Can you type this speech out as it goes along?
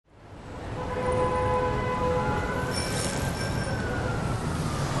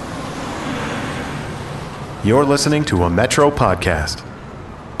You're listening to a Metro podcast.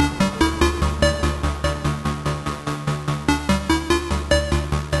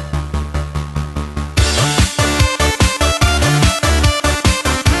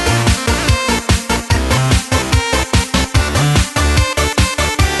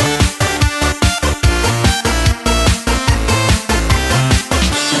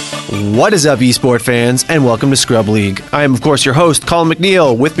 What is up, eSport fans, and welcome to Scrub League. I am, of course, your host, Colin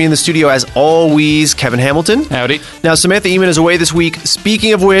McNeil. With me in the studio, as always, Kevin Hamilton. Howdy. Now, Samantha Eamon is away this week.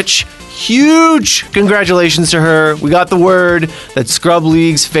 Speaking of which, huge congratulations to her. We got the word that Scrub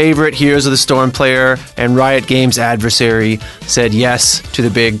League's favorite Heroes of the Storm player and Riot Games adversary said yes to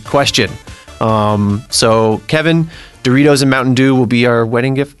the big question. So, Kevin, Doritos and Mountain Dew will be our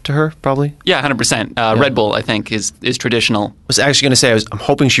wedding gift to her, probably? Yeah, 100%. Red Bull, I think, is traditional. I was actually going to say, I'm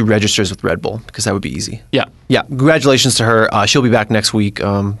hoping she registers with Red Bull, because that would be easy. Yeah. Yeah, congratulations to her. She'll be back next week.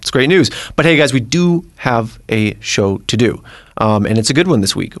 It's great news. But hey, guys, we do have a show to do. And it's a good one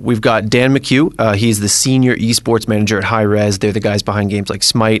this week. We've got Dan McHugh. He's the senior esports manager at Hi-Rez. They're the guys behind games like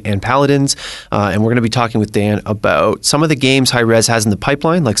Smite and Paladins. And we're going to be talking with Dan about some of the games Hi-Rez has in the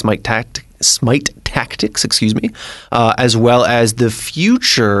pipeline, like Smite Tactics, as well as the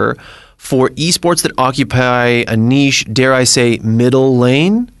future for esports that occupy a niche, dare I say, middle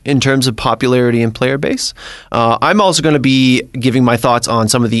lane in terms of popularity and player base. I'm also going to be giving my thoughts on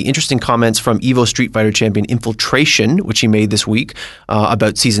some of the interesting comments from EVO Street Fighter champion Infiltration, which he made this week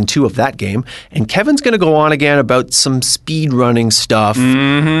about Season 2 of that game. And Kevin's going to go on again about some speedrunning stuff.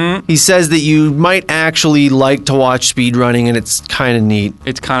 Mm-hmm. He says that you might actually like to watch speedrunning, and it's kind of neat.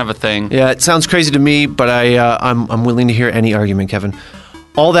 It's kind of a thing. Yeah, it sounds crazy to me, but I'm willing to hear any argument, Kevin.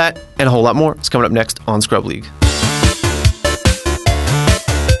 All that and a whole lot more is coming up next on Scrub League.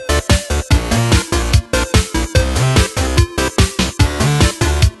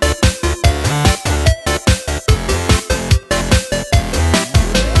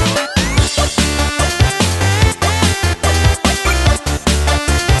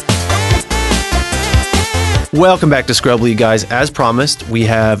 Welcome back to Scrub League, guys. As promised, we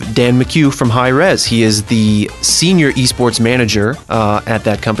have Dan McHugh from Hi-Rez. He is the senior esports manager at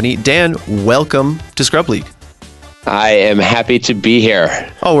that company. Dan, welcome to Scrub League. I am happy to be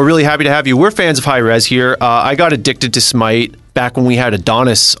here. Oh, we're really happy to have you. We're fans of Hi-Rez here. I got addicted to Smite back when we had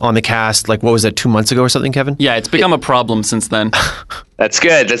Adonis on the cast, like, what was that, 2 months ago or something, Kevin? Yeah, it's become a problem since then. That's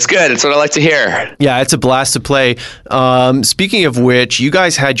good. That's what I like to hear. Yeah, it's a blast to play. Speaking of which, you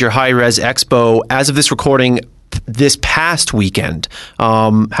guys had your Hi-Rez Expo, as of this recording, this past weekend.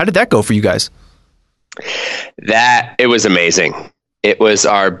 How did that go for you guys? It was amazing. It was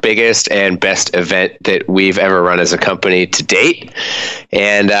our biggest and best event that we've ever run as a company to date.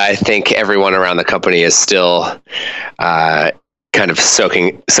 And I think everyone around the company is still kind of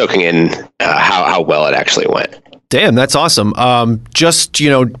soaking in how well it actually went. Damn, that's awesome.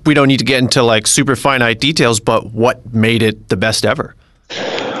 We don't need to get into like super finite details, but what made it the best ever?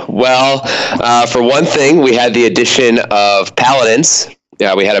 Well, for one thing, we had the addition of Paladins.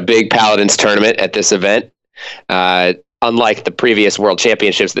 Yeah, we had a big Paladins tournament at this event. Unlike the previous World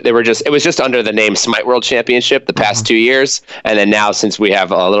Championships, it was just under the name Smite World Championship the past 2 years, and then now, since we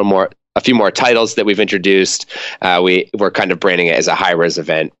have a few more titles that we've introduced, we're kind of branding it as a Hi-Rez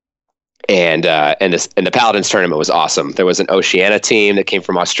event. And the Paladins tournament was awesome. There was an Oceania team that came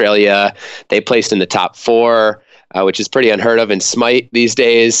from Australia. They placed in the top 4, which is pretty unheard of in Smite these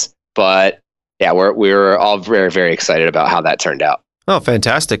days. But yeah, we were all very, very excited about how that turned out. Oh,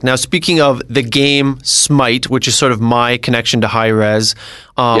 fantastic. Now, speaking of the game Smite, which is sort of my connection to Hi-Rez,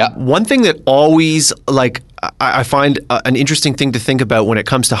 one thing that always, I find an interesting thing to think about when it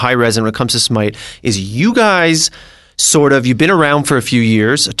comes to Hi-Rez and when it comes to Smite is you guys you've been around for a few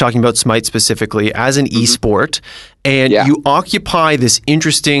years, talking about Smite specifically, as an esport, and you occupy this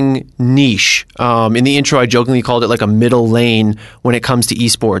interesting niche. In the intro, I jokingly called it like a middle lane when it comes to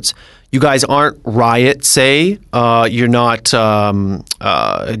esports. You guys aren't Riot, say. You're not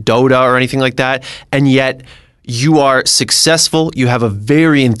Dota or anything like that. And yet you are successful. You have a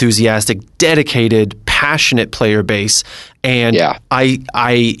very enthusiastic, dedicated, passionate player base. And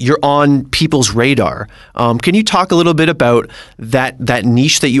you're on people's radar. Can you talk a little bit about that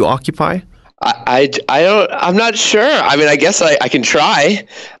niche that you occupy? I'm not sure. I mean, I guess I can try.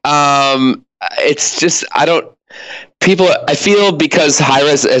 It's just, I feel because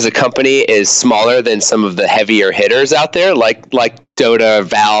Hi-Rez as a company is smaller than some of the heavier hitters out there, like Dota,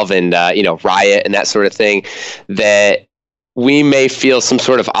 Valve, and Riot and that sort of thing, that we may feel some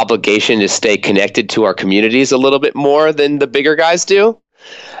sort of obligation to stay connected to our communities a little bit more than the bigger guys do.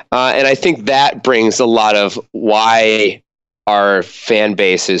 And I think that brings a lot of why our fan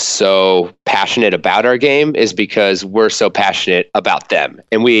base is so passionate about our game is because we're so passionate about them,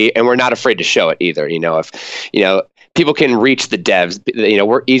 and we're not afraid to show it either. If people can reach the devs,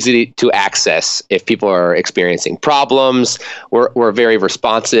 we're easy to access. If people are experiencing problems, we're very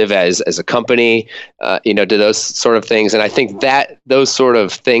responsive as a company, to those sort of things. And I think that those sort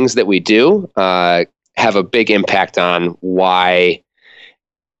of things that we do have a big impact on why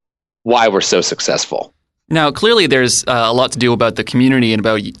we're so successful. Now, clearly, there's a lot to do about the community and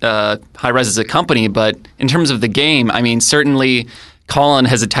about Hi-Rez as a company. But in terms of the game, I mean, certainly Colin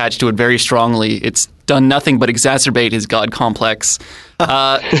has attached to it very strongly. It's done nothing but exacerbate his God complex. So,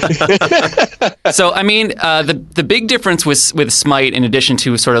 I mean, the big difference with Smite, in addition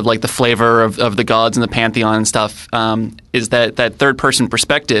to sort of like the flavor of the gods and the pantheon and stuff, is that third-person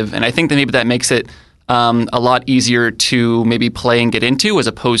perspective. And I think that maybe that makes it a lot easier to maybe play and get into as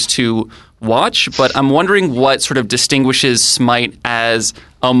opposed to watch. But I'm wondering what sort of distinguishes Smite as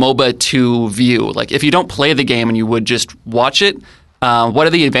a MOBA to view. Like, if you don't play the game and you would just watch it, what are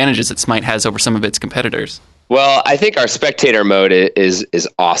the advantages that Smite has over some of its competitors? Well, I think our spectator mode is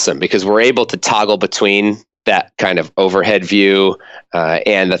awesome because we're able to toggle between that kind of overhead view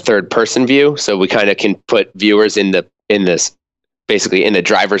and the third person view. So we kind of can put viewers in this basically in the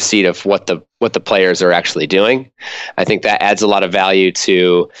driver's seat of what the players are actually doing. I think that adds a lot of value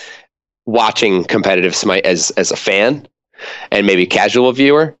to watching competitive Smite as a fan and maybe casual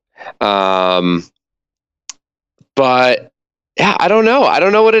viewer. But yeah, I don't know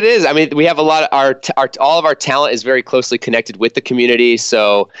what it is. I mean, we have a lot of all of our talent is very closely connected with the community.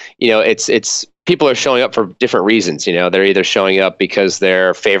 So, it's people are showing up for different reasons. They're either showing up because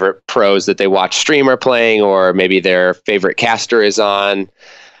their favorite pros that they watch stream are playing, or maybe their favorite caster is on.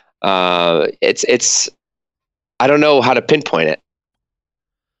 It's I don't know how to pinpoint it.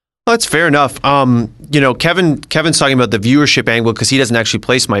 Well, that's fair enough. Kevin's talking about the viewership angle because he doesn't actually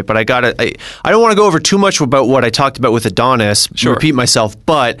play Smite, but I don't want to go over too much about what I talked about with Adonis, repeat myself,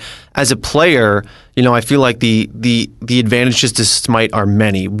 but as a player, I feel like the advantages to Smite are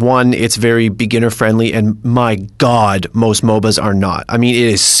many. One, it's very beginner friendly, and my God, most MOBAs are not. I mean,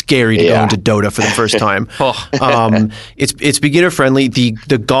 it is scary to go into Dota for the first time. It's beginner friendly. The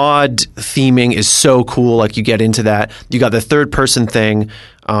God theming is so cool. Like, you get into that. You got the third person thing.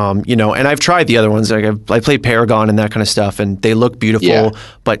 And I've tried the other ones. Like I played Paragon and that kind of stuff, and they look beautiful.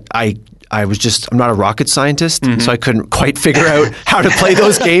 But I'm not a rocket scientist, so I couldn't quite figure out how to play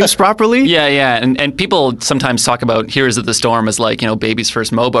those games properly. Yeah. And people sometimes talk about Heroes of the Storm as like, baby's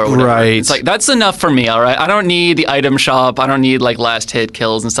first MOBA or whatever. Right. It's like, that's enough for me, all right? I don't need the item shop. I don't need like last hit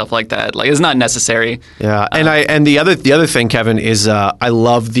kills and stuff like that. Like, it's not necessary. Yeah. And the other thing, Kevin, is I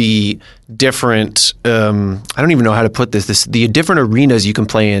love the different I don't even know how to put this the different arenas you can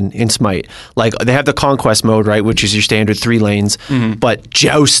play in Smite. Like, they have the Conquest mode, right, which is your standard 3 lanes, but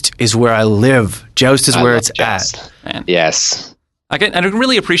Joust is where I live. Joust is where it's Joust. at. Man. Yes. I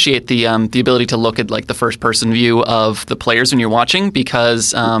really appreciate the ability to look at like the first person view of the players when you're watching,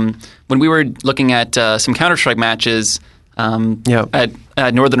 because when we were looking at some Counter-Strike matches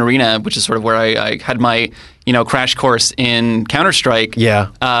at Northern Arena, which is sort of where I had my crash course in Counter-Strike. Yeah.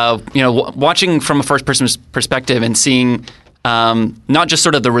 Watching from a first person's perspective and seeing not just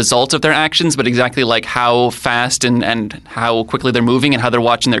sort of the result of their actions, but exactly like how fast and how quickly they're moving and how they're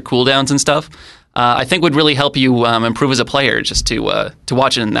watching their cooldowns and stuff, I think would really help you improve as a player, just to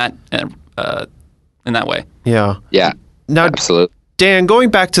watch it in that way. Yeah. Yeah. Now, absolutely. Dan, going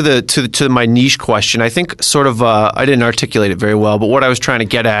back to my niche question, I think sort of I didn't articulate it very well, but what I was trying to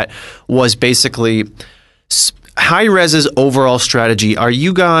get at was basically Hi-Rez's overall strategy. Are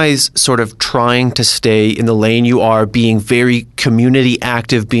you guys sort of trying to stay in the lane you are, being very community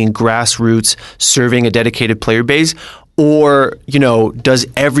active, being grassroots, serving a dedicated player base, or does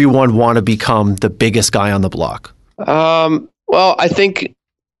everyone want to become the biggest guy on the block? Well, I think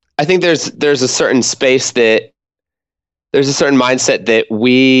there's a certain space that. There's a certain mindset that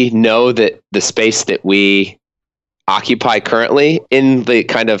we know that the space that we occupy currently in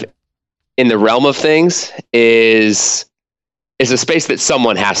the realm of things is a space that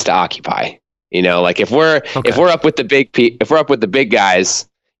someone has to occupy. Like if we're up with the big guys,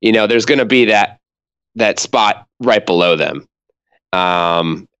 there's going to be that spot right below them,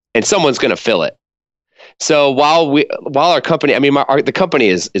 and someone's going to fill it. So while our company, the company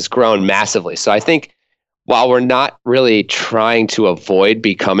is grown massively. So I think, while we're not really trying to avoid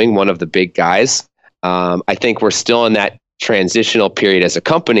becoming one of the big guys, I think we're still in that transitional period as a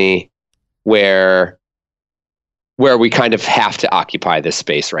company where we kind of have to occupy this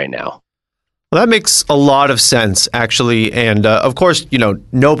space right now. Well, that makes a lot of sense, actually. And of course,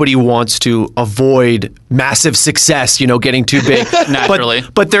 nobody wants to avoid massive success, getting too big. Naturally.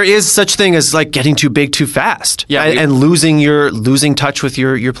 But there is such thing as like getting too big too fast, and losing touch with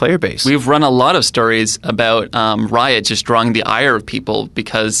your player base. We've run a lot of stories about Riot just drawing the ire of people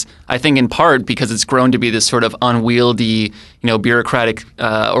because I think in part because it's grown to be this sort of unwieldy, bureaucratic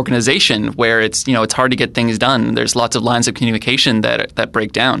organization where it's hard to get things done. There's lots of lines of communication that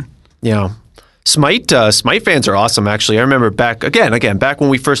break down. Yeah. Smite fans are awesome, actually. I remember back when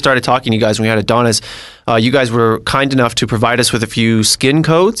we first started talking to you guys, when we had Adonis, you guys were kind enough to provide us with a few skin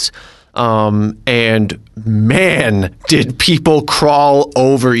codes. And man, did people crawl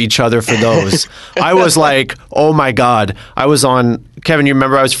over each other for those. I was like, oh my God. Kevin, you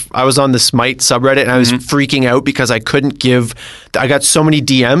remember I was on the Smite subreddit and I was freaking out because I got so many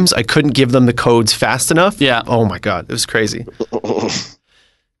DMs, I couldn't give them the codes fast enough. Yeah. Oh my God, it was crazy.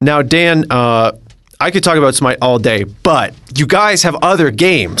 Now, Dan, I could talk about Smite all day, but you guys have other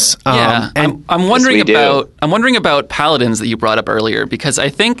games. And I'm wondering about Paladins that you brought up earlier, because I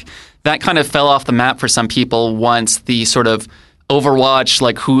think that kind of fell off the map for some people once the sort of Overwatch,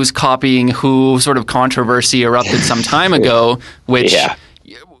 like who's copying who sort of controversy erupted some time ago, which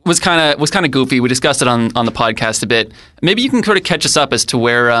was kind of goofy. We discussed it on the podcast a bit. Maybe you can sort of catch us up as to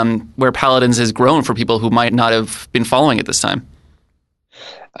where Paladins has grown for people who might not have been following it this time.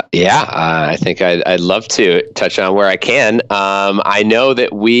 Yeah, I think I'd love to touch on where I can. I know that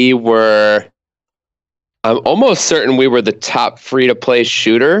I'm almost certain we were the top free-to-play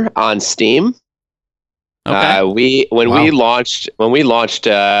shooter on Steam. Okay. We launched,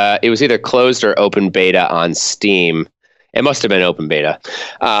 it was either closed or open beta on Steam. It must have been open beta.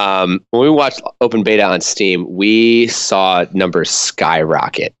 When we watched open beta on Steam, we saw numbers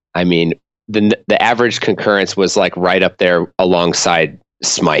skyrocket. I mean, the average concurrence was like right up there alongside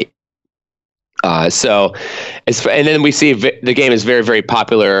Smite. And then we see the game is very, very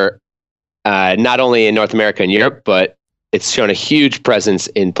popular, not only in North America and Europe, but it's shown a huge presence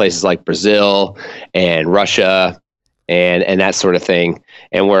in places like Brazil and Russia and that sort of thing.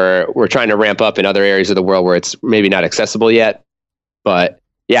 And we're trying to ramp up in other areas of the world where it's maybe not accessible yet. But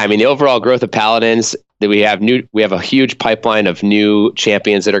yeah, I mean, the overall growth of Paladins, that we have a huge pipeline of new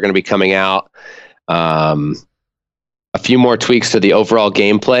champions that are going to be coming out. A few more tweaks to the overall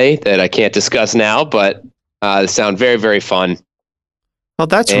gameplay that I can't discuss now, but they sound very, very fun. Well,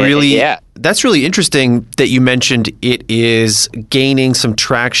 that's really interesting that you mentioned it is gaining some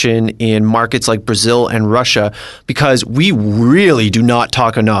traction in markets like Brazil and Russia, because we really do not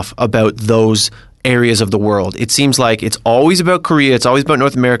talk enough about those areas of the world. It seems like it's always about Korea, it's always about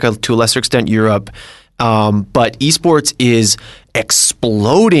North America, to a lesser extent Europe. But esports is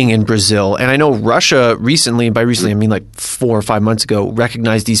exploding in Brazil. And I know Russia recently, and by recently I mean like 4 or 5 months ago,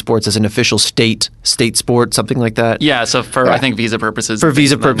 recognized esports as an official state sport, something like that. Yeah, so I think visa purposes. For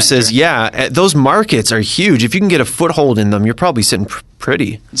visa purposes, yeah. Those markets are huge. If you can get a foothold in them, you're probably sitting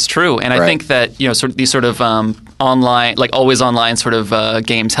pretty. It's true. And I think that, these sort of online, like always online sort of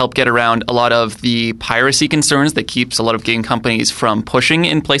games help get around a lot of the piracy concerns that keeps a lot of game companies from pushing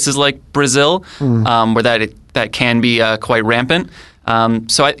in places like Brazil, where that can be quite rampant.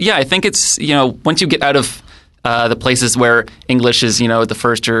 I think it's, once you get out of the places where English is, the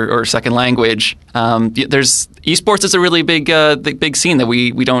first or second language, there's esports is a really big scene that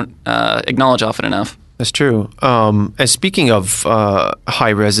we don't acknowledge often enough. That's true. And speaking of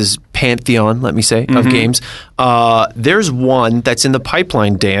high-res's pantheon, let me say, of games, there's one that's in the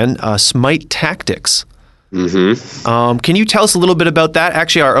pipeline, Dan, Smite Tactics. Mm-hmm. Can you tell us a little bit about that?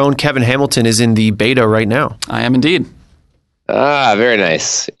 Actually, our own Kevin Hamilton is in the beta right now. I am indeed. Very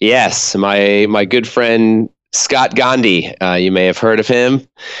nice. Yes, my good friend Scott Gandhi. You may have heard of him.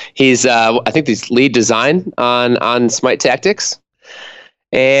 He's I think he's lead design on Smite Tactics.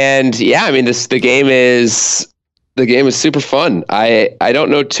 And yeah, I mean the game is super fun. I don't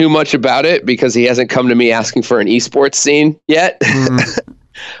know too much about it because he hasn't come to me asking for an esports scene yet.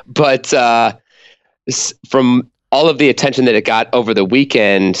 But from all of the attention that it got over the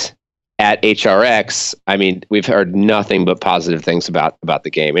weekend at HRX, I mean, we've heard nothing but positive things about the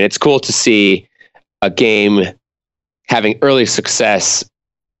game. And it's cool to see a game having early success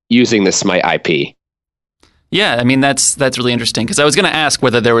using the Smite IP. Yeah, I mean, that's really interesting, because I was going to ask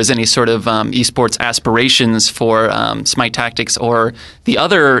whether there was any sort of esports aspirations for Smite Tactics or the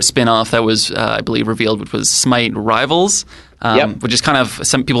other spin-off that was, I believe, revealed, which was Smite Rivals, which is kind of,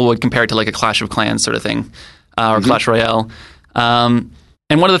 some people would compare it to like a Clash of Clans sort of thing, or Clash Royale.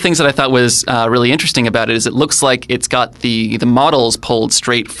 And one of the things that I thought was really interesting about it is it looks like it's got the models pulled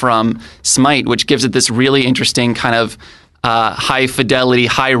straight from Smite, which gives it this really interesting kind of high fidelity,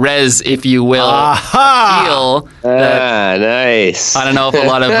 high res, if you will, feel. Nice. I don't know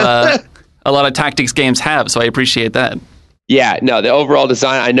if a lot of tactics games have, so I appreciate that. Yeah, no, the overall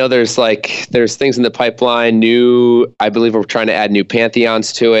design, I know there's things in the pipeline, I believe we're trying to add new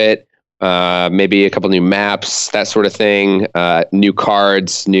Pantheons to it, maybe a couple new maps, that sort of thing, new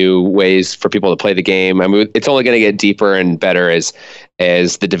cards, new ways for people to play the game. I mean, it's only going to get deeper and better as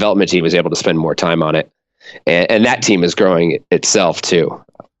the development team is able to spend more time on it. And that team is growing itself too.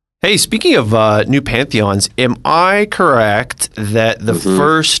 Hey, speaking of new Pantheons, am I correct that the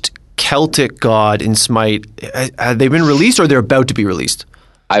first Celtic god in Smite, have they been released or they're about to be released?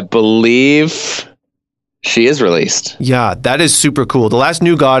 I believe she is released. Yeah, that is super cool. The last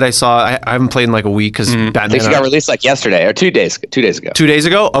new god I saw, I haven't played in like a week because Batman. I think she got released like yesterday or 2 days ago. 2 days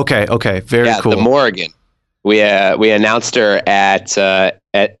ago? Okay, very cool. Yeah, the Morrigan. We announced her at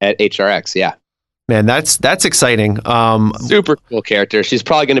HRX. Yeah. Man, that's exciting. Super cool character. She's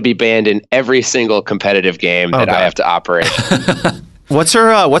probably going to be banned in every single competitive game that I have to operate. What's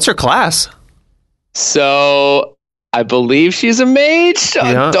her class? So I believe she's a mage.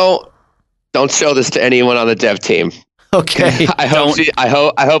 Yeah. Don't show this to anyone on the dev team. Okay. I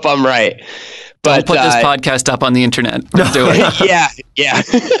hope I'm right. But don't put this podcast up on the internet. Don't do it. Yeah.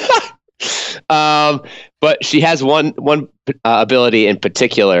 But she has one ability in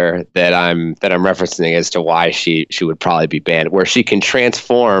particular that I'm referencing as to why she would probably be banned, where she can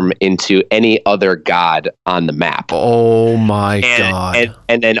transform into any other god on the map. Oh my god!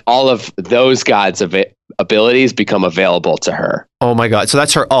 And then all of those gods' abilities become available to her. Oh my god! So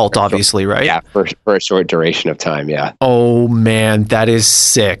that's her alt, obviously, right? Yeah, for a short duration of time. Yeah. Oh man, that is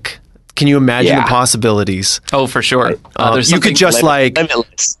sick. Can you imagine the possibilities? Oh, for sure. You could just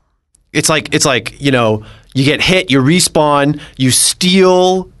limitless. It's like, you get hit, you respawn, you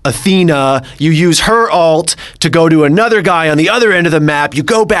steal Athena, you use her alt to go to another guy on the other end of the map, you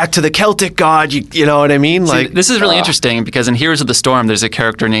go back to the Celtic god, you know what I mean? See, this is really interesting because in Heroes of the Storm, there's a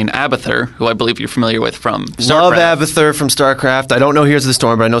character named Abathur, who I believe you're familiar with from StarCraft. Love Abathur from StarCraft. I don't know Heroes of the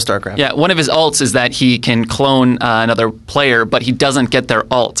Storm, but I know StarCraft. Yeah, one of his alts is that he can clone another player, but he doesn't get their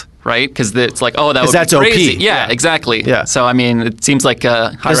alt. Right? Because it's like, that would be crazy. OP. Yeah, exactly. Yeah. So, I mean, it seems like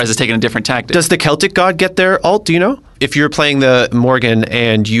Hi-Res is taking a different tactic. Does the Celtic god get their alt? Do you know? If you're playing the Morgan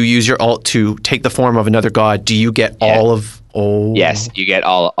and you use your alt to take the form of another god, do you get all of... Oh. Yes, you get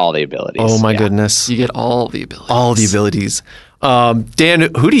all the abilities. Oh, my goodness. You get all the abilities. All the abilities.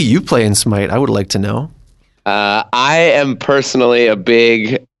 Dan, who do you play in Smite? I would like to know. I am personally a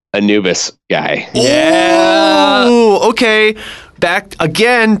big Anubis guy. Yeah. Ooh, okay. Back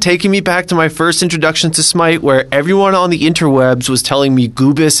again, taking me back to my first introduction to Smite, where everyone on the interwebs was telling me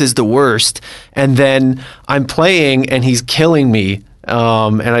Goobis is the worst, and then I'm playing and he's killing me,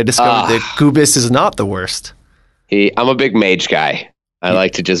 and I discovered that Goobis is not the worst. I'm a big mage guy. I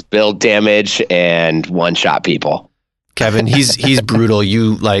like to just build damage and one-shot people. Kevin, he's brutal.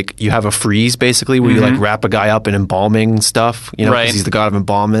 You have a freeze basically where you wrap a guy up in embalming stuff, because he's the god of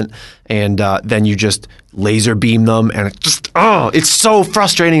embalmment, and then you just laser beam them, and it's so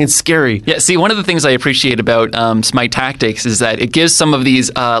frustrating and scary. Yeah, see, one of the things I appreciate about Smite Tactics is that it gives some of these,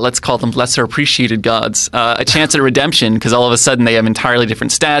 let's call them lesser appreciated gods, a chance at redemption because all of a sudden they have entirely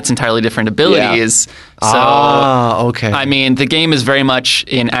different stats, entirely different abilities. Yeah. So, okay. I mean, the game is very much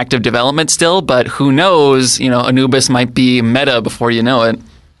in active development still, but who knows? Anubis might be meta before you know it.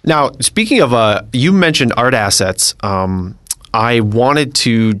 Now, speaking of, you mentioned art assets. I wanted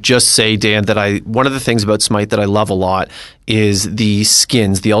to just say, Dan, that one of the things about Smite that I love a lot is the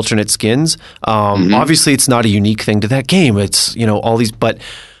skins, the alternate skins. Obviously, it's not a unique thing to that game. It's, all these, but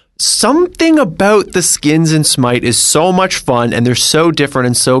something about the skins in Smite is so much fun, and they're so different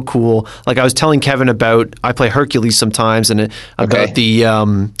and so cool. Like I was telling Kevin I play Hercules sometimes, and about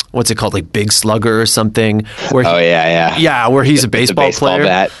the, what's it called, like Big Slugger or something. Where Yeah, where he's a baseball player.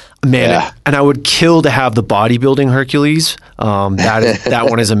 Bat. Man, and I would kill to have the bodybuilding Hercules. That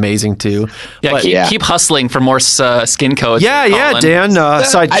one is amazing too. Yeah, but, keep hustling for more skin codes. Yeah, Dan.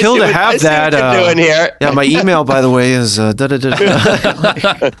 So I'd kill to have that. Doing here. Yeah, my email, by the way, is that's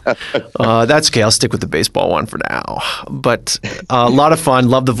okay. I'll stick with the baseball one for now. But a lot of fun.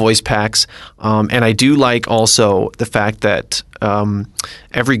 Love the voice packs, and I do like also the fact that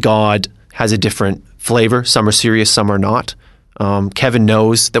every god has a different flavor. Some are serious, some are not. Kevin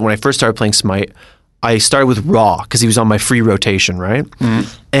knows that when I first started playing Smite, I started with Ra because he was on my free rotation, right?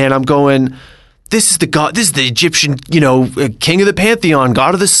 And I'm going, this is the god, this is the Egyptian, king of the pantheon,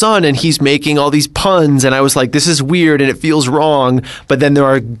 god of the sun, and he's making all these puns, and I was like, this is weird and it feels wrong. But then there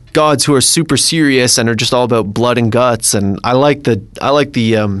are gods who are super serious and are just all about blood and guts, and I like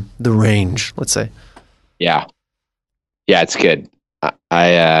the range, let's say. Yeah. Yeah, it's good.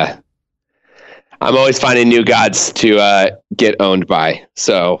 I'm always finding new gods to get owned by.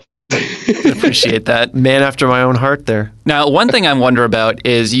 So Appreciate that. Man after my own heart there. Now, one thing I wonder about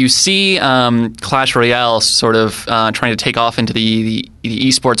is you see Clash Royale sort of trying to take off into the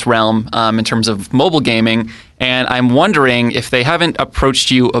esports realm in terms of mobile gaming, and I'm wondering if they haven't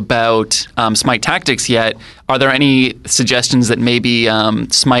approached you about Smite Tactics yet. Are there any suggestions that maybe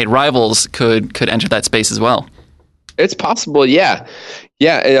Smite Rivals could enter that space as well? it's possible. Yeah.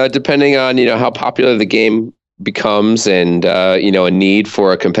 Depending on, how popular the game becomes and, a need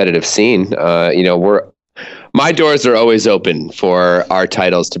for a competitive scene, my doors are always open for our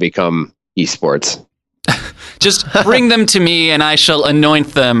titles to become esports. Just bring them to me and I shall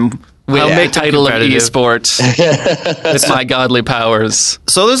anoint them with the title of esports. It's my godly powers.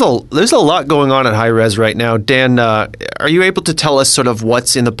 So there's a lot going on at Hi-Rez right now. Dan, are you able to tell us sort of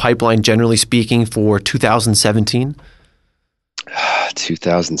what's in the pipeline, generally speaking, for 2017?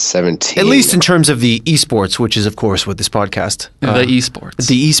 2017. At least in terms of the esports, which is, of course, what this podcast. The esports.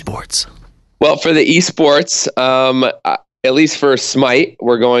 The esports. Well, for the esports, at least for Smite,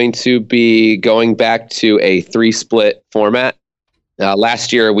 we're going to be going back to a 3-split format.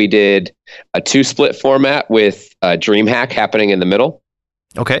 Last year, we did a 2-split format with DreamHack happening in the middle.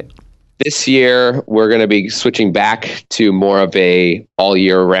 Okay. This year, we're going to be switching back to more of a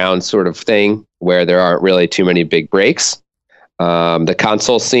all-year-round sort of thing where there aren't really too many big breaks. The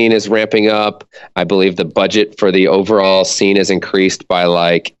console scene is ramping up. I believe the budget for the overall scene has increased by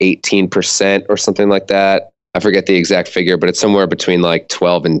like 18% or something like that. I forget the exact figure, but it's somewhere between like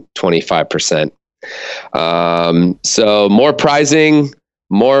 12 and 25%. So more prizing,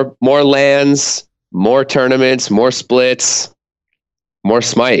 more LANs, more tournaments, more splits, more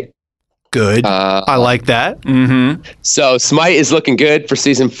Smite. Good. I like that. Mm-hmm. So Smite is looking good for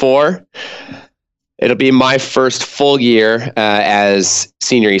season 4. It'll be my first full year as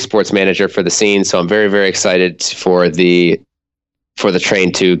senior esports manager for the scene. So I'm very, very excited for the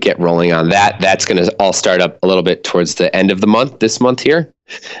train to get rolling on that. That's going to all start up a little bit towards the end of the month, this month here.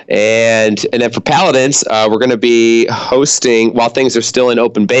 And then for Paladins, we're going to be hosting, while things are still in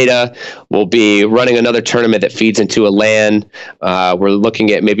open beta, we'll be running another tournament that feeds into a LAN. We're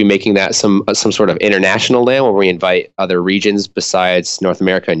looking at maybe making that some sort of international LAN where we invite other regions besides North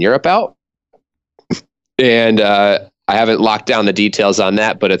America and Europe out. And I haven't locked down the details on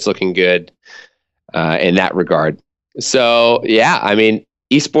that, but it's looking good in that regard. So, yeah, I mean,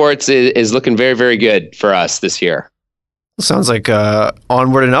 esports is looking very, very good for us this year. Sounds like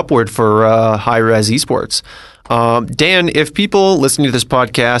onward and upward for Hi-Rez Esports. Dan, if people listening to this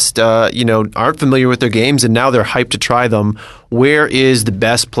podcast, aren't familiar with their games and now they're hyped to try them, where is the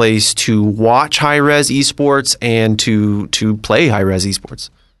best place to watch Hi-Rez Esports and to play Hi-Rez Esports?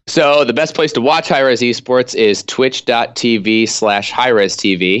 So the best place to watch Hi-Rez Esports is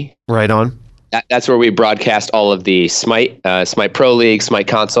twitch.tv/HiRezTV. Right on. That's where we broadcast all of the Smite Pro League, Smite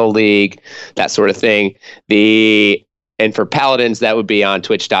Console League, that sort of thing. And for Paladins, that would be on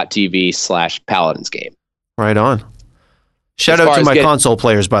twitch.tv/PaladinsGame. Right on. Shout out to my console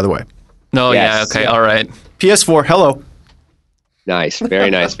players, by the way. No, Yes. yeah, okay, all right. PS4, hello. Nice.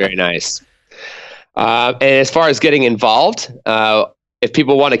 Very nice. Very nice. And as far as getting involved, if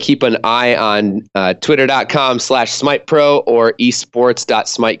people want to keep an eye on twitter.com/SmitePro or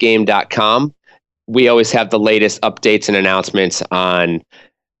esports.smitegame.com, we always have the latest updates and announcements on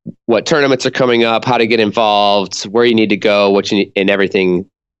what tournaments are coming up, how to get involved, where you need to go, and everything,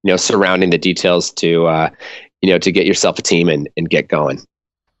 surrounding the details to get yourself a team and get going.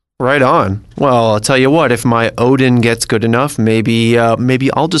 Right on. Well, I'll tell you what, if my Odin gets good enough, maybe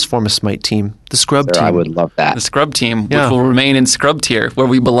I'll just form a Smite team, the Scrub team. I would love that. The Scrub team, Yeah. which will remain in Scrub tier, where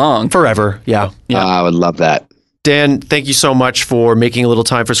we belong. Forever, yeah. I would love that. Dan, thank you so much for making a little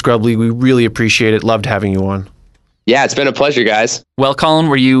time for Scrub League. We really appreciate it. Loved having you on. Yeah, it's been a pleasure, guys. Well, Colin,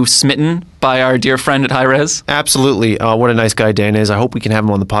 were you smitten by our dear friend at Hi-Rez? Absolutely. What a nice guy Dan is. I hope we can have him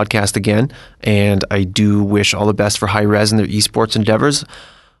on the podcast again. And I do wish all the best for Hi-Rez and their esports endeavors.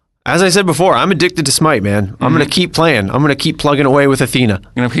 As I said before, I'm addicted to Smite, man. I'm going to keep playing. I'm going to keep plugging away with Athena.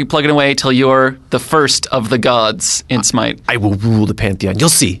 I'm going to keep plugging away till you're the first of the gods in Smite. I will rule the Pantheon. You'll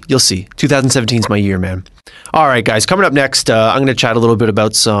see. 2017 is my year, man. All right, guys. Coming up next, I'm going to chat a little bit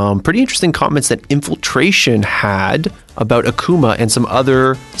about some pretty interesting comments that Infiltration had about Akuma and some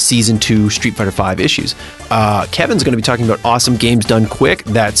other Season 2 Street Fighter V issues. Kevin's going to be talking about awesome games done quick,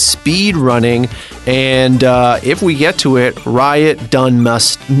 that's speed running, and if we get to it, Riot done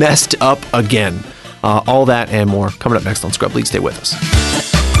messed up again. All that and more coming up next on Scrub League. Stay with us.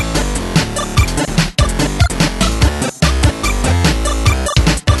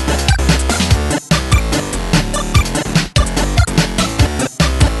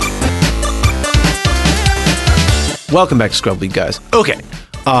 Welcome back to Scrub League, guys. Okay.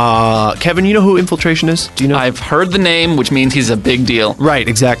 Kevin, you know who Infiltration is? Do you know? I've heard the name, which means he's a big deal. Right,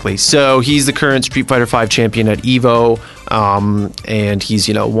 exactly. So he's the current Street Fighter V champion at EVO, and he's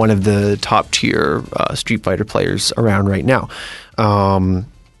one of the top tier Street Fighter players around right now.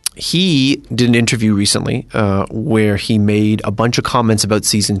 He did an interview recently where he made a bunch of comments about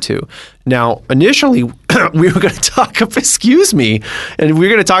Season 2. Now, initially, we were going to talk about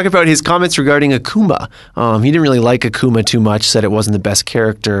his comments regarding Akuma. He didn't really like Akuma too much, said it wasn't the best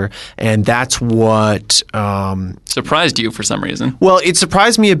character, and that's what... surprised you for some reason. Well, it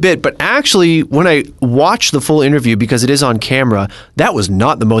surprised me a bit, but actually, when I watched the full interview, because it is on camera, that was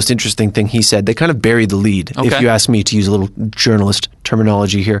not the most interesting thing he said. They kind of buried the lead, if you ask me to use a little journalist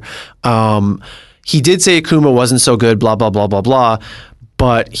terminology here. He did say Akuma wasn't so good, blah, blah, blah, blah, blah,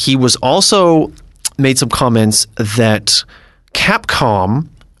 but he was also made some comments that Capcom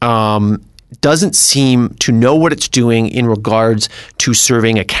doesn't seem to know what it's doing in regards to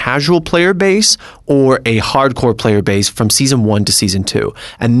serving a casual player base or a hardcore player base from Season 1 to Season 2.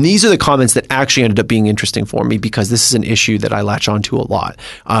 And these are the comments that actually ended up being interesting for me because this is an issue that I latch onto a lot.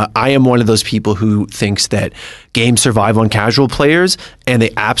 I am one of those people who thinks that games survive on casual players and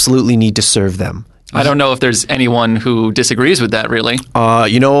they absolutely need to serve them. I don't know if there's anyone who disagrees with that, really. In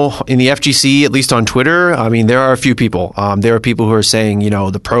the FGC, at least on Twitter, I mean, there are a few people. There are people who are saying,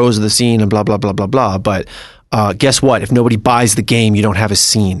 the pros of the scene and blah, blah, blah, blah, blah. But guess what? If nobody buys the game, you don't have a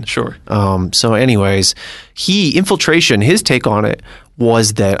scene. Sure. So anyways, Infiltration, his take on it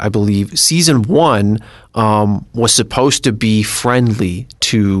was that I believe Season 1 was supposed to be friendly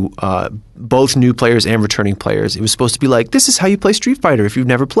to both new players and returning players. It was supposed to be like, this is how you play Street Fighter if you've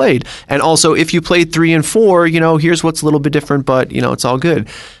never played. And also, if you played 3 and 4, here's what's a little bit different, but, it's all good.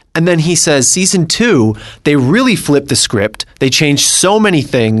 And then he says, Season 2, they really flipped the script. They changed so many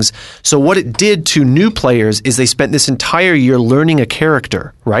things. So what it did to new players is they spent this entire year learning a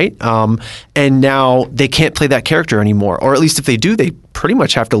character, right? And now they can't play that character anymore. Or at least if they do, they pretty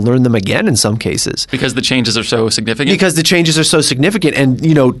much have to learn them again in some cases. Because the changes are so significant? Because the changes are so significant. And,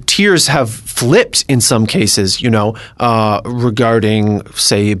 tiers have flipped in some cases, regarding,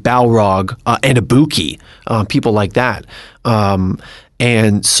 say, Balrog and Ibuki, people like that.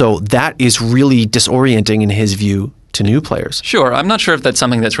 And so that is really disorienting in his view to new players. Sure. I'm not sure if that's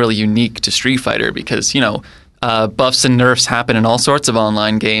something that's really unique to Street Fighter because, buffs and nerfs happen in all sorts of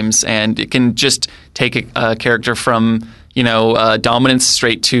online games, and it can just take a character from, dominance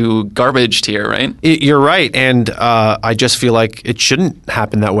straight to garbage tier, right? You're right. And I just feel like it shouldn't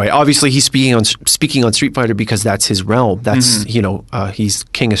happen that way. Obviously, he's speaking on Street Fighter because that's his realm. That's, he's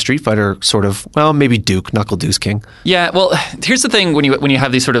king of Street Fighter, sort of, well, maybe Duke, Knuckle Deuce King. Yeah, well, here's the thing when you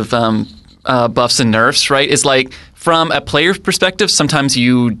have these sort of buffs and nerfs, right, is like from a player's perspective, sometimes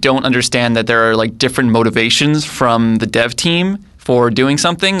you don't understand that there are like different motivations from the dev team for doing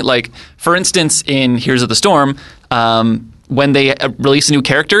something. Like, for instance, in Heroes of the Storm, when they release a new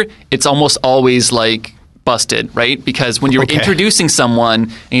character, it's almost always like busted, right? Because when you're introducing someone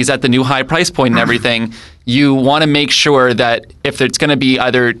and he's at the new high price point and everything, you want to make sure that if it's going to be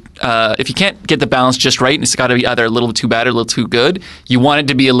either, if you can't get the balance just right, and it's got to be either a little too bad or a little too good, you want it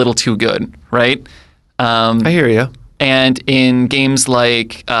to be a little too good, right? I hear you. And in games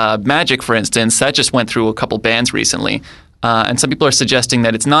like Magic, for instance, that just went through a couple bans recently. And some people are suggesting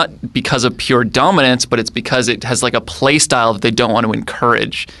that it's not because of pure dominance, but it's because it has like a play style that they don't want to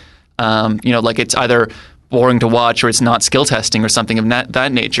encourage. Like it's either boring to watch or it's not skill testing or something of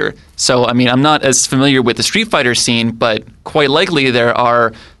that nature. So, I mean, I'm not as familiar with the Street Fighter scene, but quite likely there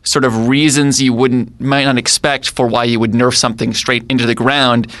are sort of reasons you might not expect for why you would nerf something straight into the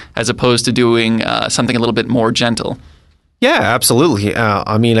ground as opposed to doing something a little bit more gentle. Yeah, absolutely.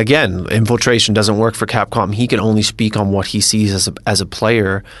 I mean, again, Infiltration doesn't work for Capcom. He can only speak on what he sees as a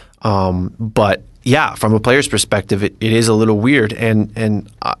player. But yeah, from a player's perspective, it is a little weird.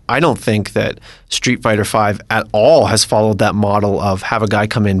 And I don't think that Street Fighter V at all has followed that model of have a guy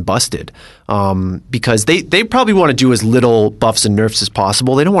come in busted. Because they probably want to do as little buffs and nerfs as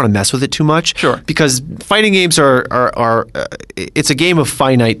possible. They don't want to mess with it too much. Sure. Because fighting games are it's a game of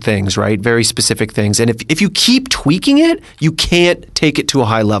finite things, right? Very specific things. And if you keep tweaking it, you can't take it to a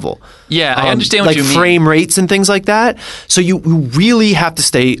high level. Yeah, I understand what you mean. Like frame rates and things like that. So you really have to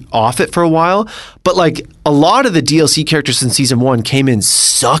stay off it for a while. But like a lot of the DLC characters in Season 1 came in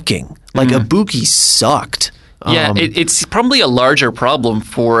sucking. Like Ibuki sucked. Yeah, it's probably a larger problem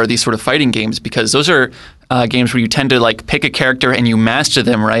for these sort of fighting games because those are games where you tend to like pick a character and you master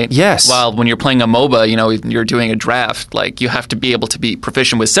them, right? Yes. While when you're playing a MOBA, you're doing a draft. Like you have to be able to be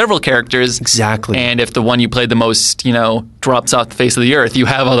proficient with several characters. Exactly. And if the one you played the most, drops off the face of the earth, you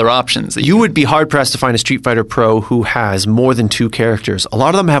have other options. You would be hard pressed to find a Street Fighter Pro who has more than 2 characters. A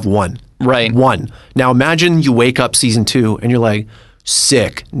lot of them have 1. Right. 1. Now imagine you wake up season 2 and you're like,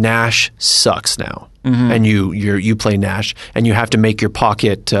 sick. Nash sucks now, and you play Nash, and you have to make your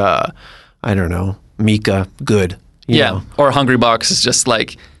pocket. I don't know, Mika good. You know? Or Hungry Box is just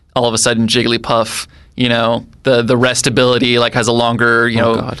like all of a sudden Jigglypuff. The rest ability like has a longer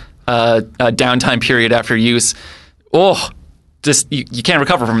downtime period after use. Just you can't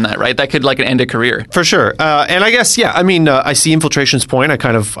recover from that, right? That could like end a career for sure. And I guess I see Infiltration's point.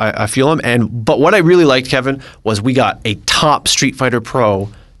 I feel him. But what I really liked, Kevin, was we got a top Street Fighter Pro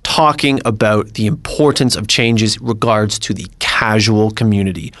talking about the importance of changes regards to the casual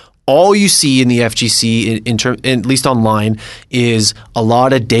community. All you see in the FGC, at least online, is a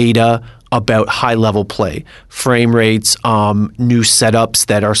lot of data about high-level play, frame rates, new setups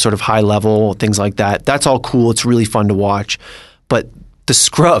that are sort of high-level, things like that. That's all cool. It's really fun to watch. But the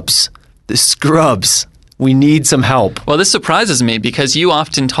scrubs, we need some help. Well, this surprises me because you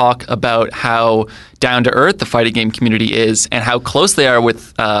often talk about how down-to-earth the fighting game community is and how close they are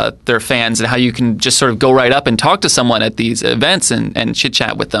with their fans and how you can just sort of go right up and talk to someone at these events and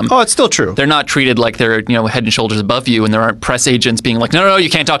chit-chat with them. Oh, it's still true. They're not treated like they're head and shoulders above you, and there aren't press agents being like, no, you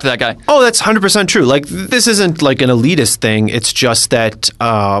can't talk to that guy. Oh, that's 100% true. Like, this isn't like an elitist thing. It's just that,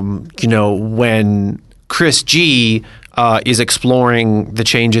 when Chris G is exploring the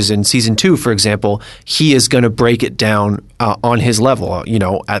changes in Season 2, for example, he is going to break it down on his level,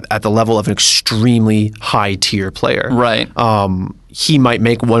 at the level of an extremely high-tier player. Right. He might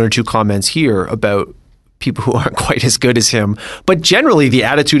make 1 or 2 comments here about people who aren't quite as good as him. But generally, the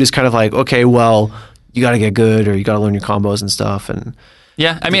attitude is kind of like, okay, well, you got to get good or you got to learn your combos and stuff. And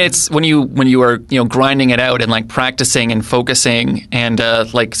yeah, I mean, it's when you are grinding it out and like practicing and focusing and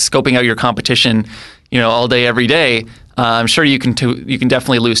like scoping out your competition, all day, every day. I'm sure you can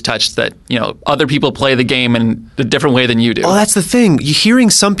definitely lose touch that other people play the game in a different way than you do. Oh, that's the thing. Hearing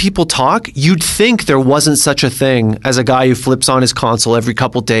some people talk, you'd think there wasn't such a thing as a guy who flips on his console every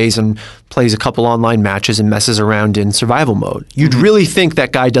couple days and plays a couple online matches and messes around in survival mode. You'd really think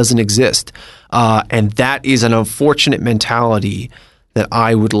that guy doesn't exist. And that is an unfortunate mentality that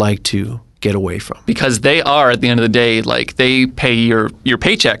I would like to get away from. Because they are, at the end of the day, like they pay your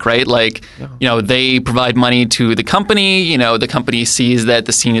paycheck, right? Like, they provide money to the company, the company sees that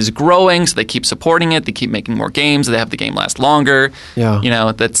the scene is growing, so they keep supporting it, they keep making more games, they have the game last longer. Yeah.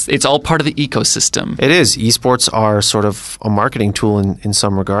 It's all part of the ecosystem. It is. Esports are sort of a marketing tool in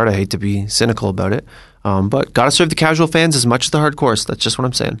some regard. I hate to be cynical about it. But got to serve the casual fans as much as the hardcores. That's just what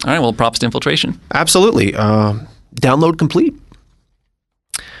I'm saying. All right, well, props to Infiltration. Absolutely. Download complete.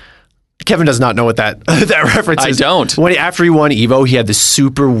 Kevin does not know what that reference is. I don't. After he won Evo, he had this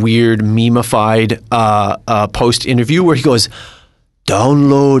super weird, meme-ified post interview where he goes,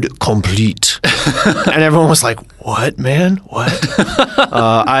 "Download complete," and everyone was like, "What, man? What?"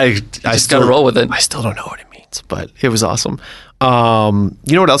 I just gotta roll with it. I still don't know what it means, but it was awesome. You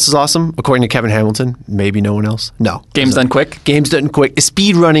know what else is awesome? According to Kevin Hamilton, maybe no one else. No, Games Done Quick. Games Done Quick.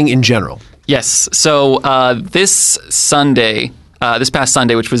 Speed running in general. Yes. So this past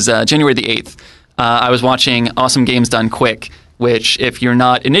Sunday, which was January the 8th, I was watching Awesome Games Done Quick, which, if you're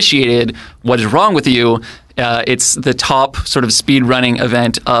not initiated, what is wrong with you? It's the top sort of speedrunning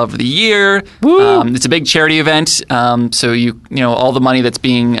event of the year. It's a big charity event, so all the money that's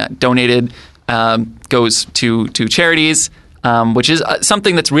being donated goes to charities, which is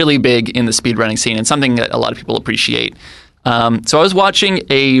something that's really big in the speedrunning scene and something that a lot of people appreciate. So I was watching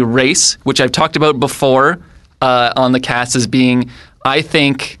a race, which I've talked about before on the cast as being, I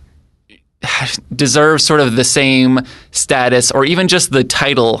think, deserves sort of the same status or even just the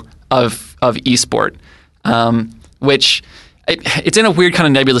title of esport, which it's in a weird kind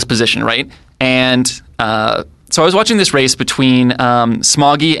of nebulous position, right? And so I was watching this race between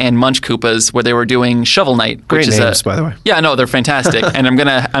Smoggy and Munch Koopas where they were doing Shovel Knight. Great names, by the way. Yeah, no, they're fantastic. And I'm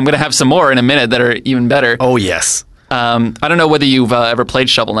gonna have some more in a minute that are even better. Oh, yes. I don't know whether you've ever played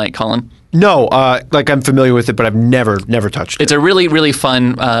Shovel Knight, Colin. No, I'm familiar with it, but I've never touched it. It's a really, really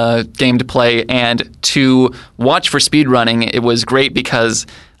fun game to play, and to watch for speedrunning, it was great because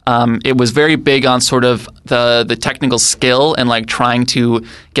it was very big on sort of the technical skill and like trying to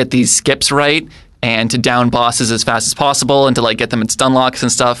get these skips right and to down bosses as fast as possible and to like get them in stun locks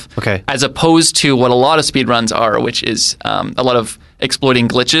and stuff. Okay. As opposed to what a lot of speedruns are, which is a lot of exploiting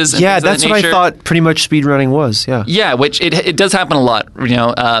glitches. And Yeah, things of that's that what I nature. thought pretty much speedrunning was. Yeah. Yeah, which it does happen a lot.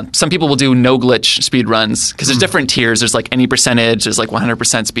 Some people will do no glitch speed runs because there's different tiers. There's like any percentage. There's like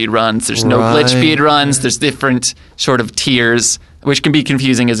 100% speed runs. There's no glitch Right. speed runs. There's different sort of tiers, which can be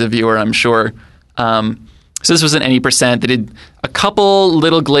confusing as a viewer, I'm sure. So this was an any percent. They did a couple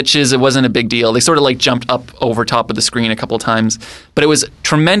little glitches. It wasn't a big deal. They sort of like jumped up over top of the screen a couple times. But it was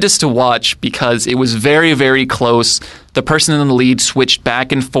tremendous to watch because it was very, very close. The person in the lead switched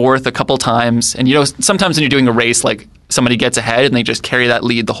back and forth a couple times. And sometimes when you're doing a race, like somebody gets ahead and they just carry that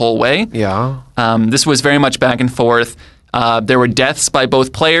lead the whole way. Yeah. This was very much back and forth. There were deaths by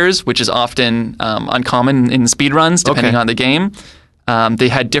both players, which is often uncommon in speedruns, depending on the game. They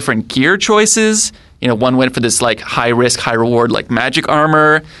had different gear choices. One went for this like high risk, high reward, like magic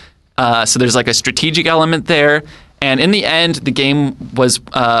armor. So there's like a strategic element there. And in the end, the game was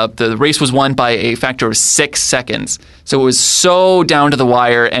the race was won by a factor of 6 seconds. So it was so down to the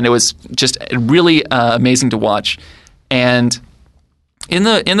wire, and it was just really amazing to watch. And in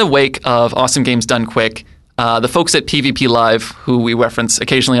the wake of Awesome Games Done Quick, the folks at PvP Live, who we reference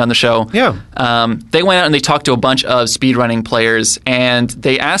occasionally on the show, they went out and they talked to a bunch of speedrunning players, and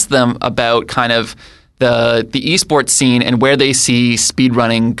they asked them about kind of the esports scene and where they see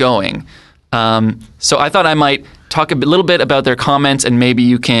speedrunning going. So I thought I might talk a little bit about their comments, and maybe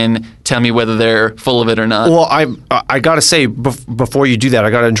you can tell me whether they're full of it or not. Well, I got to say, before you do that, I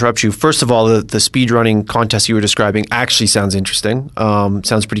got to interrupt you. First of all, the speedrunning contest you were describing actually sounds interesting.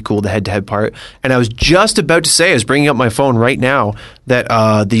 Sounds pretty cool, the head-to-head part. And I was just about to say, I was bringing up my phone right now, that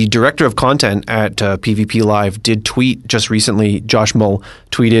the director of content at PvP Live did tweet just recently. Josh Mull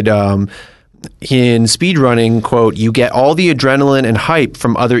tweeted, in speedrunning, quote, "You get all the adrenaline and hype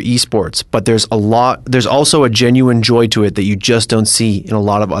from other esports, but there's also a genuine joy to it that you just don't see in a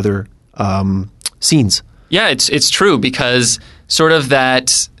lot of other scenes." Yeah, it's true, because sort of that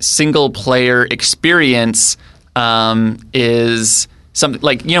single player experience is something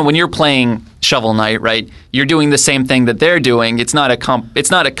like, when you're playing Shovel Knight, right? You're doing the same thing that they're doing. It's not a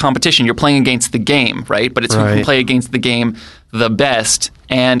competition. You're playing against the game, right? But it's who can play against the game the best.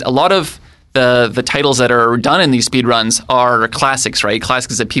 And a lot of the titles that are done in these speedruns are classics, right?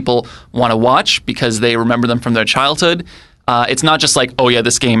 Classics that people want to watch because they remember them from their childhood. It's not just like, oh yeah,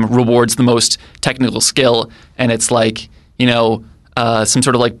 this game rewards the most technical skill, and it's like, some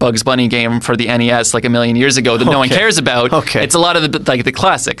sort of like Bugs Bunny game for the NES like a million years ago that no one cares about. It's a lot of the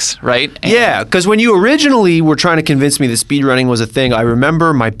classics, right? And yeah, because when you originally were trying to convince me that speedrunning was a thing, I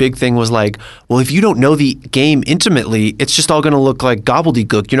remember my big thing was like, well, if you don't know the game intimately, it's just all going to look like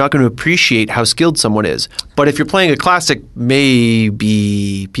gobbledygook. You're not going to appreciate how skilled someone is. But if you're playing a classic,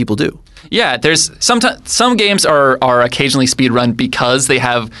 maybe people do. Yeah, there's some games are occasionally speedrun because they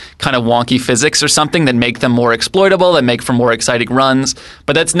have kind of wonky physics or something that make them more exploitable, that make for more exciting runs.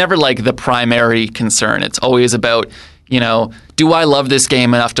 But that's never like the primary concern. It's always about, do I love this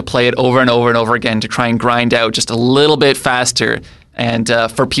game enough to play it over and over and over again to try and grind out just a little bit faster and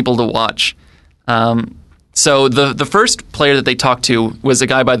for people to watch. So the first player that they talked to was a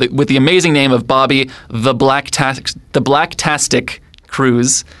guy with the amazing name of Bobby the Blacktastic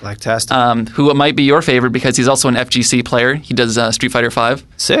Cruz, who might be your favorite because he's also an FGC player. He does Street Fighter V.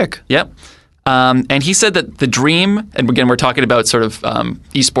 Sick. Yep. And he said that the dream, and again, we're talking about sort of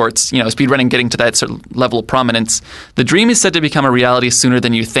esports, speedrunning getting to that sort of level of prominence. The dream is said to become a reality sooner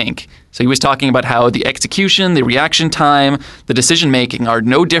than you think. So he was talking about how the execution, the reaction time, the decision making are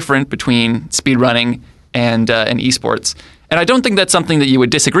no different between speedrunning and esports. And I don't think that's something that you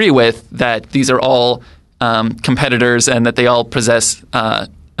would disagree with, that these are all competitors and that they all possess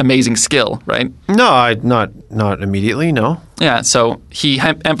amazing skill, right? No, not immediately, no. Yeah, so he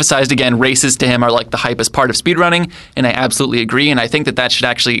emphasized again, races to him are like the hypest part of speedrunning, and I absolutely agree, and I think that should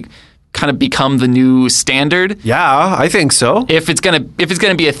actually kind of become the new standard. Yeah, I think so. If it's gonna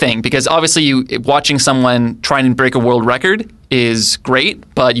be a thing, because obviously watching someone trying to break a world record is great,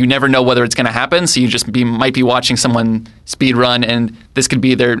 but you never know whether it's going to happen. So you just might be watching someone speedrun, and this could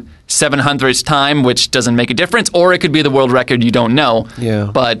be their 700th time, which doesn't make a difference, or it could be the world record. You don't know. Yeah.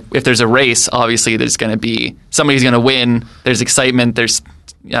 But if there's a race, obviously there's going to be somebody's going to win. There's excitement. There's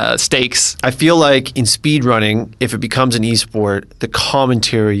stakes. I feel like in speedrunning, if it becomes an esport, the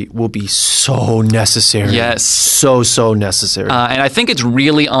commentary will be so necessary. Yes. So necessary. And I think it's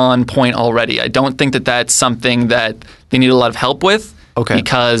really on point already. I don't think that that's something that they need a lot of help with. Okay.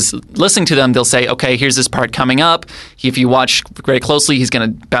 Because listening to them, they'll say, okay, here's this part coming up. If you watch very closely, he's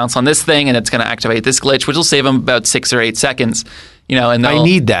going to bounce on this thing and it's going to activate this glitch, which will save him about 6 or 8 seconds. And I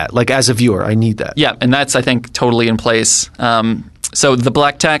need that. Like, as a viewer, I need that. Yeah, and that's, I think, totally in place. So the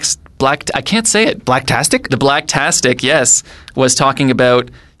I can't say it. Blacktastic? The Blacktastic, yes, was talking about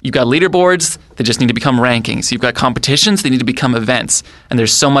you've got leaderboards, they just need to become rankings. You've got competitions, they need to become events. And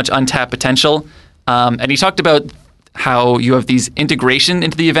there's so much untapped potential. And he talked about how you have these integration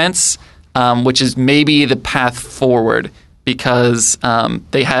into the events, which is maybe the path forward because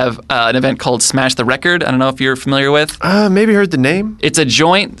they have an event called Smash the Record. I don't know if you're familiar with. Maybe heard the name. It's a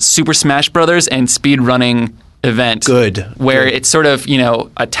joint Super Smash Brothers and speedrunning event. Good. Where it's sort of,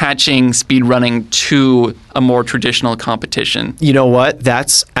 attaching speedrunning to a more traditional competition. You know what?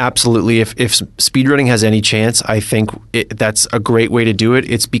 That's absolutely, if speedrunning has any chance, I think that's a great way to do it.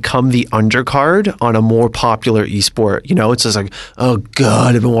 It's become the undercard on a more popular esport. It's just like, oh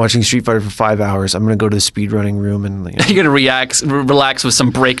God, I've been watching Street Fighter for 5 hours. I'm going to go to the speedrunning room and... You're going to relax with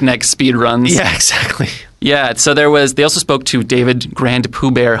some breakneck speedruns. Yeah, exactly. Yeah, so they also spoke to David Grand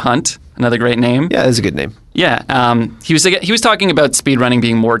Pooh Bear Hunt, another great name. Yeah, that's a good name. Yeah, he was talking about speedrunning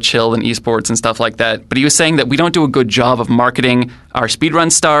being more chill than esports and stuff like that, but he was saying that we don't do a good job of marketing our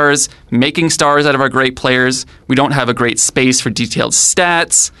speedrun stars, making stars out of our great players. We don't have a great space for detailed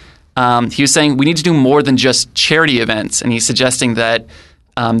stats. He was saying we need to do more than just charity events, and he's suggesting that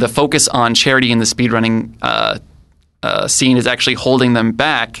the focus on charity in the speedrunning scene is actually holding them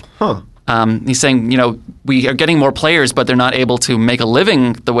back. Huh. He's saying, we are getting more players, but they're not able to make a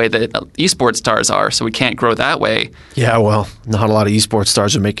living the way that esports stars are, so we can't grow that way. Yeah, well, not a lot of esports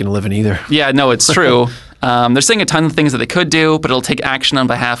stars are making a living either. Yeah, no, it's true. They're saying a ton of things that they could do, but it'll take action on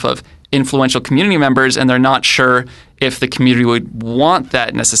behalf of influential community members, and they're not sure if the community would want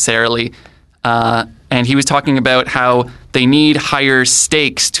that necessarily. And he was talking about how they need higher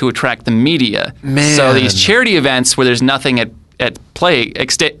stakes to attract the media. Man. So these charity events where there's nothing at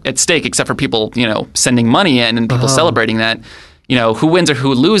stake except for people, sending money in and people celebrating that, who wins or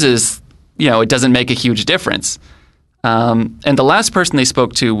who loses, it doesn't make a huge difference. And the last person they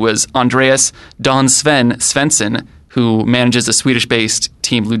spoke to was Andreas Don Svensson, who manages a Swedish-based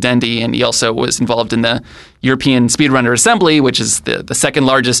team Ludendi, and he also was involved in the European Speedrunner Assembly, which is the second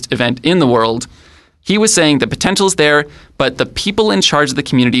largest event in the world. He was saying the potential's there, but the people in charge of the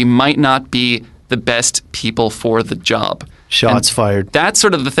community might not be the best people for the job. Shots fired. That's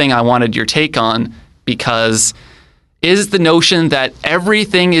sort of the thing I wanted your take on, because is the notion that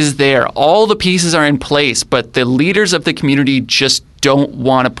everything is there, all the pieces are in place, but the leaders of the community just don't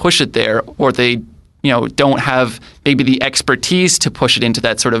want to push it there, or they, don't have maybe the expertise to push it into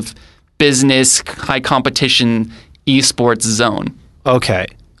that sort of business, high competition esports zone. Okay,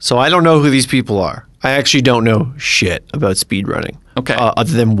 so I don't know who these people are. I actually don't know shit about speedrunning. Okay.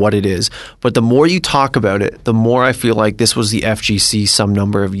 Other than what it is. But the more you talk about it, the more I feel like this was the FGC some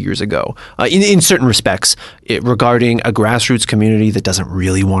number of years ago. In certain respects, regarding a grassroots community that doesn't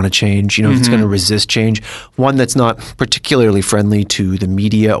really want to change, it's going to resist change, one that's not particularly friendly to the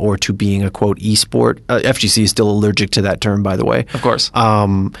media or to being a, quote, esport. FGC is still allergic to that term, by the way. Of course.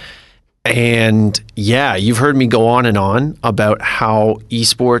 And yeah, you've heard me go on and on about how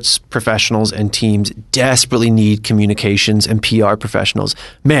esports professionals and teams desperately need communications and PR professionals.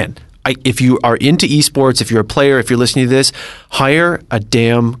 Man, if you are into esports, if you're a player, if you're listening to this, hire a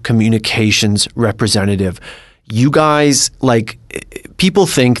damn communications representative. You guys, people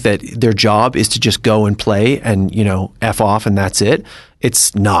think that their job is to just go and play and, F off and that's it.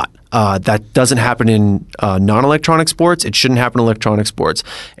 It's not. That doesn't happen in non-electronic sports. It shouldn't happen in electronic sports.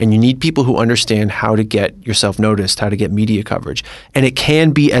 And you need people who understand how to get yourself noticed, how to get media coverage. And it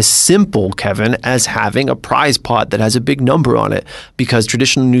can be as simple, Kevin, as having a prize pot that has a big number on it, because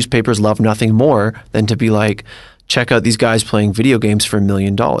traditional newspapers love nothing more than to be like, check out these guys playing video games for $1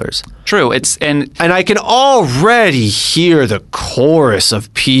 million. True. And I can already hear the chorus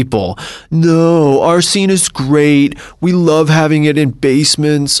of people. No, our scene is great. We love having it in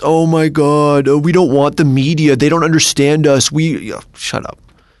basements. Oh my God. We don't want the media. They don't understand us. Shut up.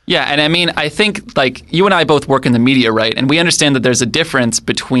 Yeah, and I mean, I think you and I both work in the media, right? And we understand that there's a difference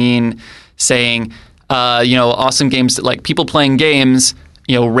between saying, awesome games, like people playing games,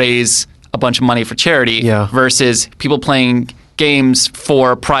 raise a bunch of money for charity versus people playing games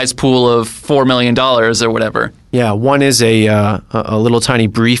for a prize pool of $4 million or whatever. Yeah, one is a little tiny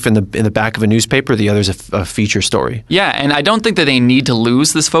brief in the back of a newspaper. The other is a feature story. Yeah, and I don't think that they need to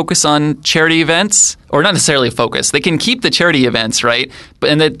lose this focus on charity events, or not necessarily focus. They can keep the charity events, right?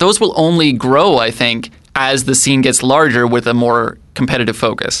 And that those will only grow, I think, as the scene gets larger with a more competitive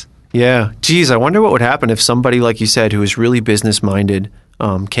focus. Yeah. Geez, I wonder what would happen if somebody, like you said, who is really business-minded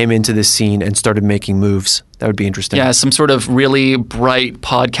came into this scene and started making moves. That would be interesting. Yeah, some sort of really bright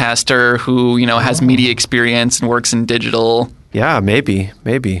podcaster who, has media experience and works in digital. Yeah, maybe.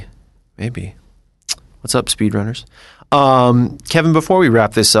 What's up, speedrunners? Kevin, before we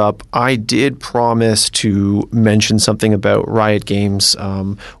wrap this up, I did promise to mention something about Riot Games.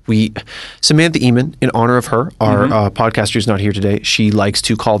 Samantha Eamon, in honor of her, our podcaster who's not here today, she likes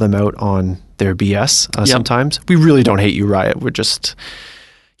to call them out on their BS sometimes. We really don't hate you, Riot.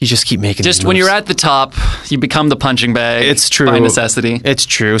 You just keep making Just when you're at the top, you become the punching bag. It's true. By necessity. It's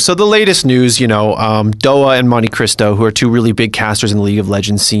true. So the latest news, Doa and Monte Cristo, who are two really big casters in the League of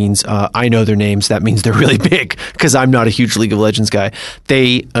Legends scenes. I know their names. That means they're really big because I'm not a huge League of Legends guy.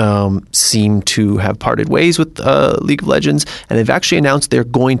 They seem to have parted ways with League of Legends, and they've actually announced they're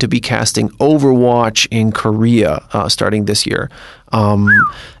going to be casting Overwatch in Korea starting this year.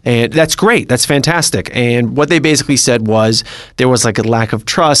 And that's great. That's fantastic. And what they basically said was there was like a lack of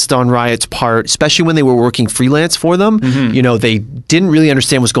trust on Riot's part, especially when they were working freelance for them. They didn't really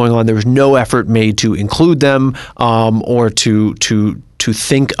understand what's going on. There was no effort made to include them or to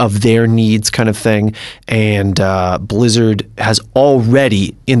think of their needs kind of thing. And Blizzard has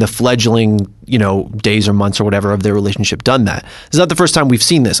already, in the fledgling days or months or whatever of their relationship, done that. It's not the first time we've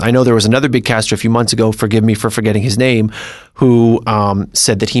seen this. I know there was another big caster a few months ago, forgive me for forgetting his name, who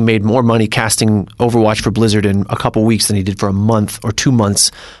said that he made more money casting Overwatch for Blizzard in a couple weeks than he did for a month or 2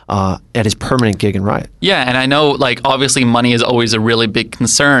 months at his permanent gig in Riot. Yeah, and I know, obviously money is always a really big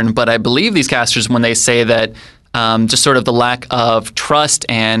concern, but I believe these casters, when they say that just sort of the lack of trust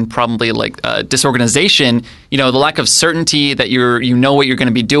and probably disorganization, the lack of certainty that you know what you're going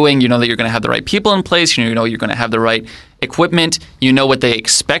to be doing, that you're going to have the right people in place, you're going to have the right equipment, what they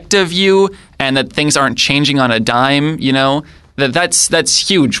expect of you, and that things aren't changing on a dime, that's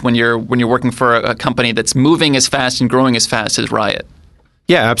huge when you're working for a company that's moving as fast and growing as fast as Riot.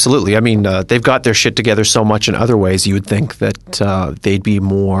 Yeah, absolutely. I mean, they've got their shit together so much in other ways. You would think that they'd be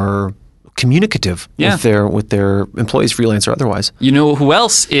more communicative with their employees, freelance or otherwise. You know who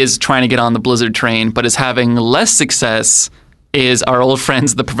else is trying to get on the Blizzard train but is having less success is our old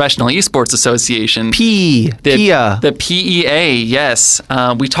friends, the Professional Esports Association. PEA. The PEA, yes.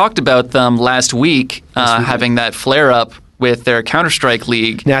 We talked about them last week, having that flare-up with their Counter-Strike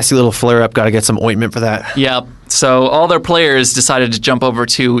League. Nasty little flare-up. Got to get some ointment for that. Yep. So all their players decided to jump over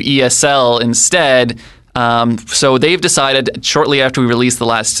to ESL instead. So they've decided shortly after we released the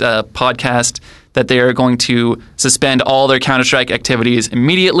last podcast that they are going to suspend all their Counter-Strike activities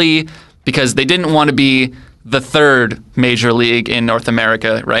immediately because they didn't want to be the third major league in North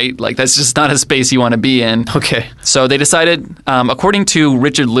America, right? That's just not a space you want to be in. Okay. So they decided, according to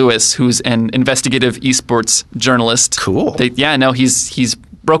Richard Lewis, who's an investigative esports journalist. Cool. He's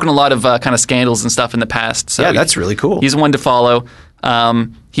broken a lot of kind of scandals and stuff in the past. So yeah, that's really cool. He's one to follow.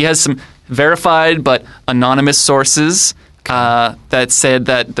 He has some verified but anonymous sources that said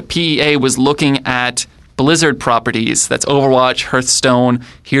that the PEA was looking at Blizzard properties, that's Overwatch, Hearthstone,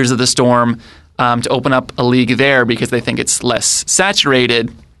 Heroes of the Storm, to open up a league there because they think it's less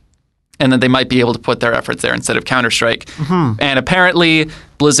saturated and that they might be able to put their efforts there instead of Counter-Strike. And apparently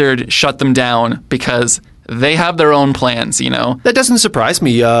Blizzard shut them down because they have their own plans, That doesn't surprise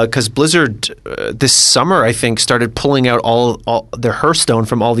me because Blizzard this summer, I think, started pulling out all their Hearthstone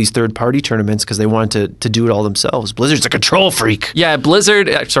from all these third-party tournaments because they wanted to do it all themselves. Blizzard's a control freak. Yeah,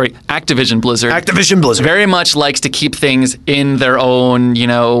 Activision Blizzard. Activision Blizzard. Very much likes to keep things in their own,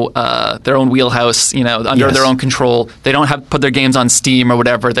 their own wheelhouse, under their own control. They don't put their games on Steam or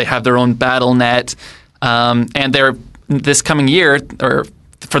whatever. They have their own Battle.net. And they're, this coming year, or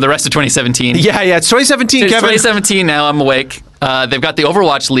for the rest of 2017. Yeah, it's 2017, It's Kevin. 2017 now, I'm awake. They've got the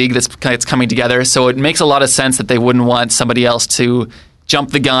Overwatch League that's coming together, so it makes a lot of sense that they wouldn't want somebody else to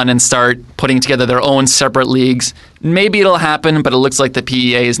jump the gun and start putting together their own separate leagues. Maybe it'll happen, but it looks like the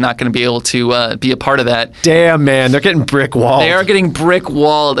PEA is not going to be able to be a part of that. Damn, man, they're getting brick-walled. They are getting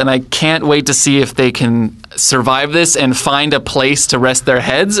brick-walled, and I can't wait to see if they can survive this and find a place to rest their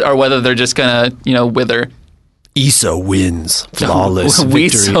heads, or whether they're just going to, wither. Issa wins. Flawless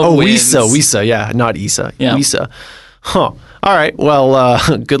victory. Wisa, yeah, not Issa. Yeah. Wisa. Huh. All right.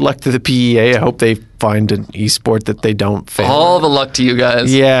 Well, good luck to the PEA. I hope they find an esport that they don't fail. All the luck to you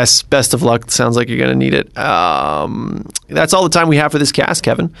guys. Yes. Best of luck. Sounds like you're going to need it. That's all the time we have for this cast,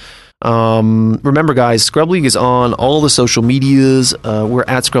 Kevin. Remember, guys, Scrub League is on all the social medias. We're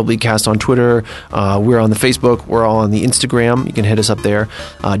at Scrub League Cast on Twitter. We're on the Facebook. We're all on the Instagram. You can hit us up there.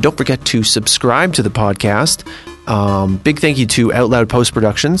 Don't forget to subscribe to the podcast. Big thank you to Out Loud Post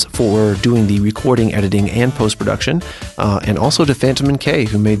Productions for doing the recording, editing, and post-production. And also to Phantom and Kay,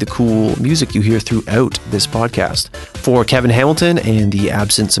 who made the cool music you hear throughout this podcast. For Kevin Hamilton and the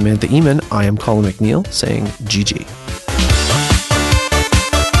absent Samantha Eamon, I am Colin McNeil saying GG.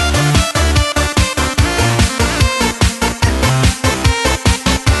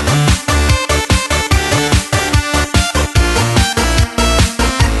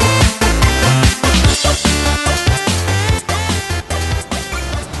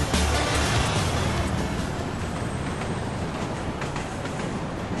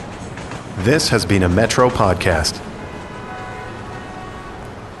 This has been a Metro podcast.